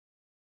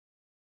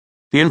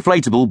The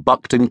inflatable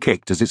bucked and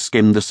kicked as it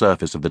skimmed the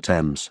surface of the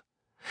Thames.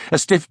 A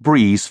stiff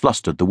breeze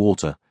flustered the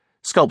water,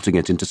 sculpting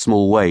it into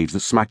small waves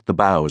that smacked the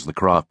bow as the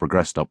craft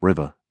progressed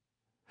upriver.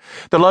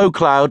 The low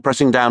cloud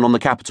pressing down on the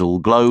capital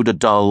glowed a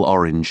dull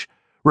orange,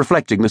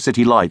 reflecting the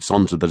city lights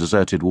onto the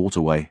deserted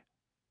waterway.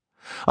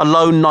 A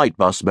lone night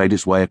bus made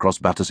its way across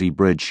Battersea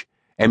Bridge,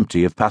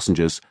 empty of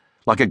passengers,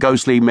 like a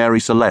ghostly Mary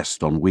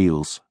Celeste on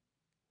wheels.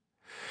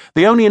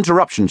 The only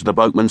interruption to the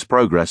boatman's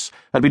progress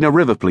had been a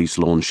river police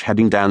launch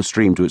heading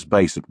downstream to its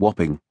base at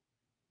Wapping.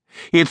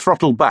 He had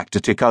throttled back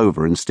to tick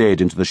over and steered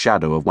into the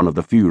shadow of one of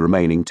the few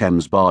remaining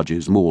Thames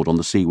barges moored on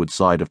the seaward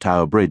side of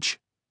Tower Bridge.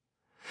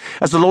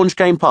 As the launch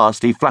came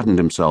past, he flattened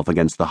himself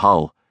against the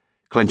hull,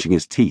 clenching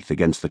his teeth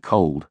against the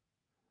cold.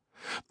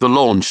 The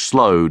launch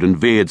slowed and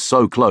veered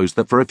so close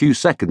that for a few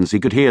seconds he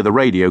could hear the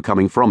radio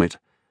coming from it,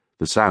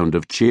 the sound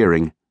of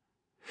cheering.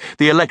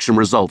 The election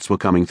results were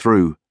coming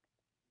through.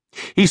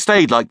 He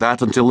stayed like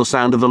that until the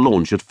sound of the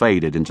launch had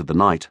faded into the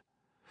night.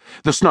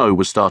 The snow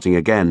was starting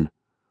again,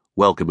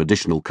 welcome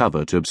additional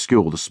cover to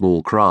obscure the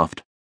small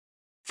craft.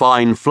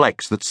 Fine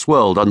flecks that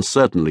swirled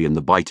uncertainly in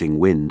the biting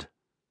wind.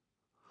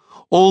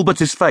 All but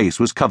his face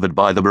was covered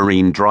by the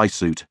marine dry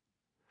suit.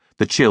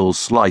 The chill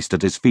sliced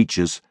at his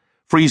features,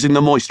 freezing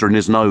the moisture in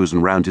his nose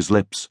and round his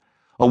lips,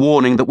 a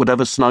warning that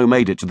whatever snow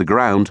made it to the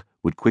ground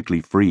would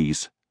quickly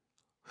freeze.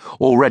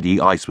 Already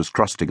ice was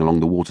crusting along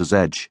the water's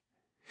edge.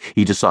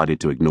 He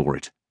decided to ignore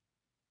it.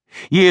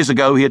 Years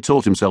ago he had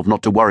taught himself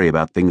not to worry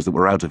about things that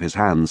were out of his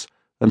hands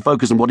and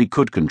focus on what he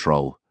could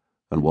control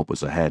and what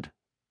was ahead.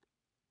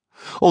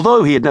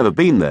 Although he had never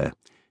been there,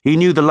 he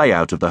knew the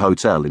layout of the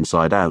hotel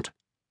inside out.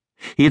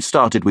 He had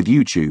started with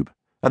YouTube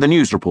and the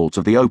news reports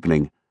of the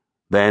opening,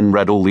 then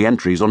read all the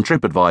entries on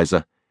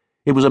TripAdvisor.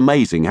 It was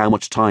amazing how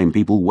much time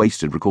people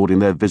wasted recording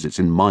their visits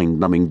in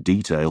mind-numbing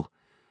detail.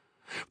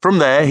 From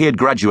there, he had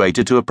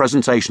graduated to a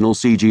presentational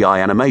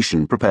CGI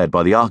animation prepared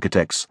by the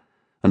architects,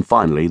 and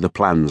finally the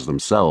plans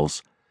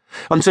themselves,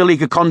 until he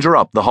could conjure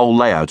up the whole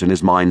layout in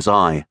his mind's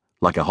eye,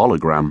 like a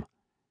hologram.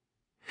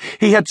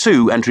 He had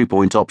two entry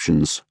point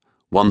options,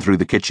 one through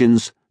the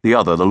kitchens, the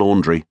other the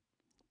laundry.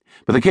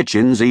 But the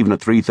kitchens, even at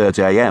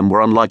 3:30 a.m,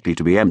 were unlikely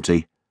to be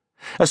empty.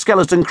 A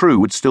skeleton crew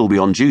would still be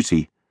on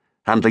duty,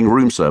 handling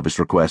room service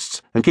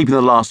requests and keeping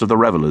the last of the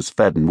revellers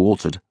fed and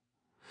watered.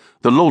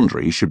 The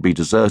laundry should be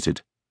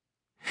deserted.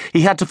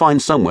 He had to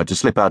find somewhere to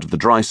slip out of the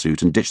dry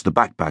suit and ditch the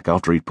backpack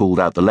after he'd pulled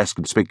out the less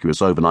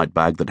conspicuous overnight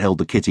bag that held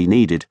the kit he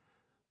needed.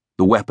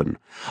 The weapon,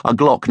 a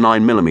Glock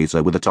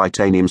 9mm with a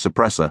titanium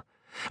suppressor,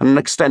 and an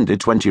extended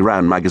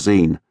 20-round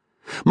magazine,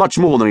 much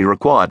more than he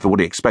required for what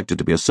he expected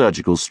to be a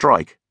surgical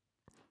strike.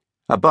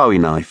 A Bowie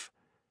knife,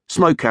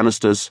 smoke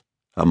canisters,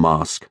 a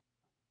mask.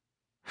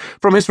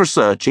 From his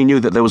research, he knew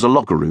that there was a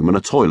locker room and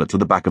a toilet to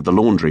the back of the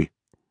laundry.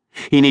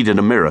 He needed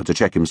a mirror to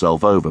check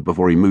himself over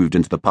before he moved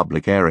into the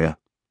public area.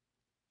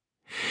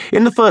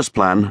 In the first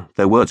plan,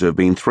 there were to have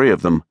been 3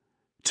 of them,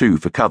 2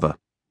 for cover.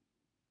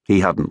 He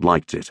hadn't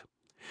liked it.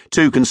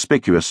 Too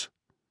conspicuous.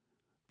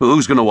 But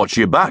who's going to watch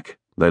your back?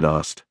 They'd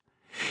asked.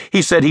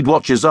 He said he'd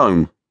watch his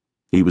own.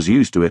 He was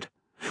used to it.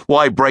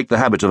 Why break the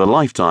habit of a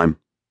lifetime?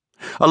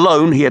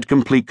 Alone, he had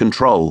complete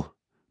control.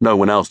 No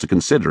one else to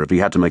consider if he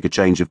had to make a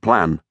change of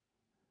plan.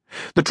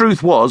 The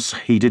truth was,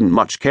 he didn't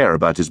much care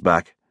about his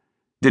back.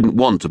 Didn't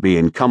want to be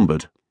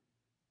encumbered.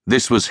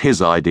 This was his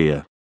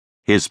idea.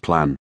 His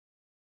plan.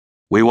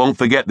 We won't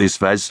forget this,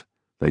 Fez,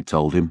 they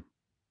told him.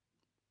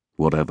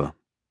 Whatever.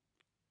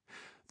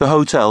 The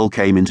hotel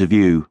came into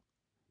view.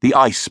 The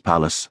Ice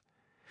Palace.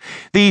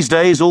 These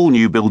days, all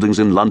new buildings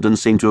in London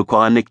seem to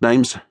acquire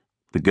nicknames.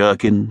 The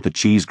Gherkin, the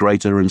Cheese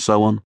Grater, and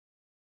so on.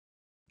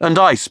 And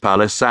Ice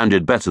Palace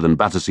sounded better than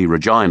Battersea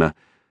Regina.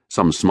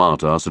 Some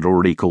smart-ass had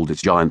already called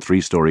its giant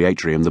 3-story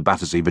atrium the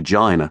Battersea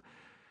Vagina.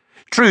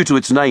 True to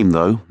its name,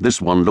 though,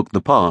 this one looked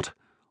the part.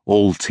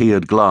 All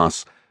tiered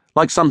glass,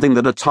 like something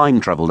that had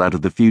time-travelled out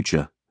of the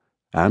future.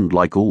 And,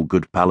 like all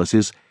good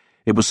palaces,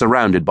 it was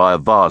surrounded by a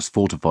vast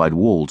fortified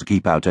wall to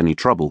keep out any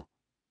trouble.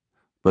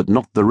 But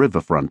not the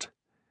riverfront.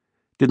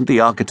 Didn't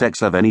the architects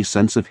have any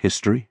sense of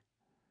history?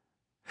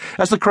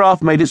 As the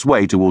craft made its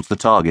way towards the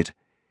target,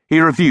 he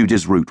reviewed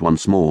his route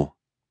once more.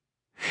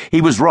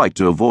 He was right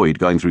to avoid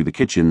going through the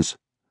kitchens.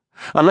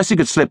 Unless he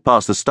could slip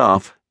past the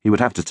staff, he would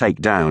have to take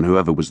down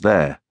whoever was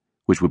there,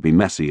 which would be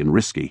messy and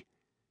risky.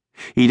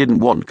 He didn't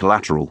want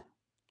collateral.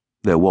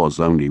 There was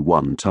only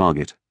one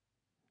target.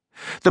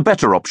 The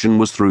better option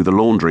was through the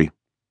laundry.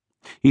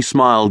 He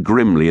smiled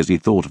grimly as he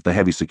thought of the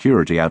heavy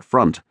security out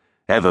front,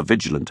 ever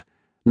vigilant,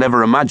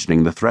 never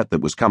imagining the threat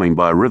that was coming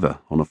by a river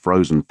on a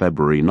frozen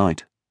February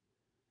night.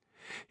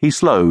 He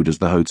slowed as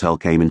the hotel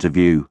came into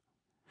view.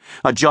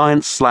 A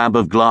giant slab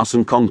of glass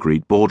and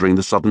concrete bordering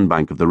the southern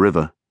bank of the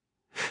river.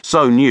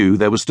 So new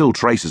there were still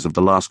traces of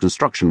the last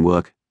construction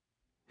work.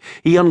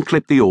 He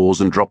unclipped the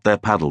oars and dropped their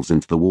paddles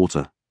into the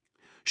water.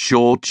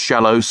 Short,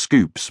 shallow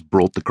scoops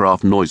brought the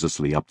craft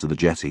noiselessly up to the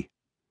jetty.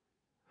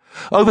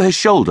 Over his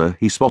shoulder,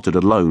 he spotted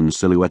a lone,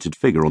 silhouetted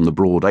figure on the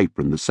broad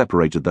apron that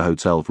separated the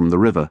hotel from the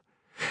river,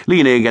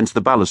 leaning against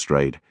the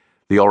balustrade,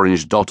 the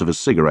orange dot of a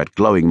cigarette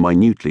glowing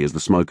minutely as the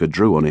smoker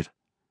drew on it.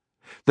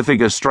 The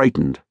figure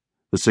straightened,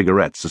 the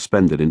cigarette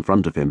suspended in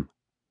front of him.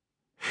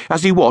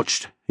 As he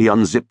watched, he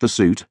unzipped the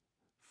suit,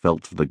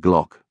 felt for the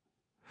Glock.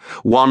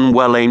 One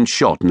well-aimed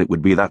shot and it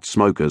would be that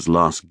smoker's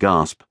last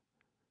gasp.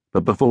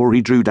 But before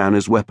he drew down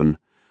his weapon,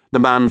 the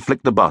man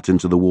flicked the butt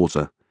into the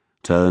water,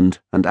 turned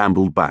and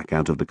ambled back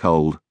out of the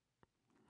cold.